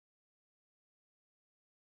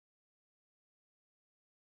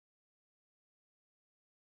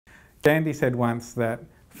Gandhi said once that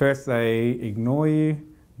first they ignore you,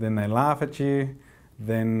 then they laugh at you,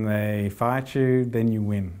 then they fight you, then you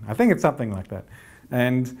win. I think it's something like that.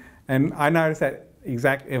 And I noticed that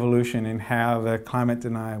exact evolution in how the climate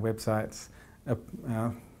denier websites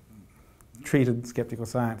treated skeptical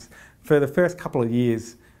science. For the first couple of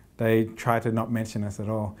years, they tried to not mention us at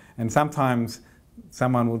all. And sometimes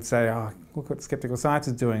someone would say, oh, look what skeptical science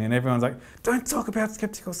is doing. And everyone's like, don't talk about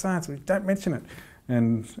skeptical science, don't mention it.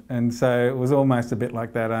 And so it was almost a bit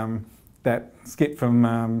like that, that skit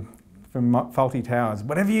from Faulty Towers.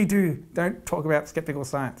 Whatever you do, don't talk about skeptical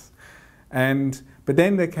science. But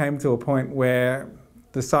then there came to a point where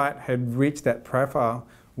the site had reached that profile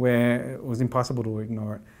where it was impossible to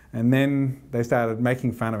ignore it. And then they started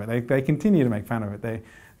making fun of it. They continue to make fun of it.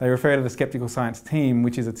 They refer to the skeptical science team,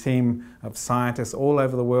 which is a team of scientists all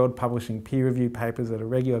over the world publishing peer-reviewed papers at a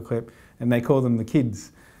regular clip, and they call them the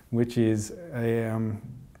kids, which is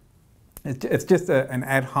it's just an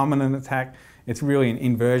ad hominem attack. It's really an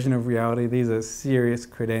inversion of reality. These are serious,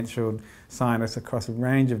 credentialed scientists across a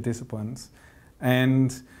range of disciplines.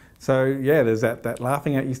 And so, yeah, there's that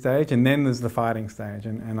laughing at you stage, and then there's the fighting stage.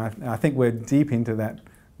 And I think we're deep into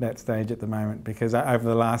that stage at the moment, because over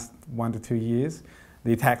the last 1 to 2 years,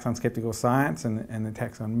 the attacks on skeptical science and the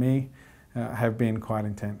attacks on me have been quite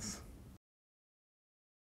intense.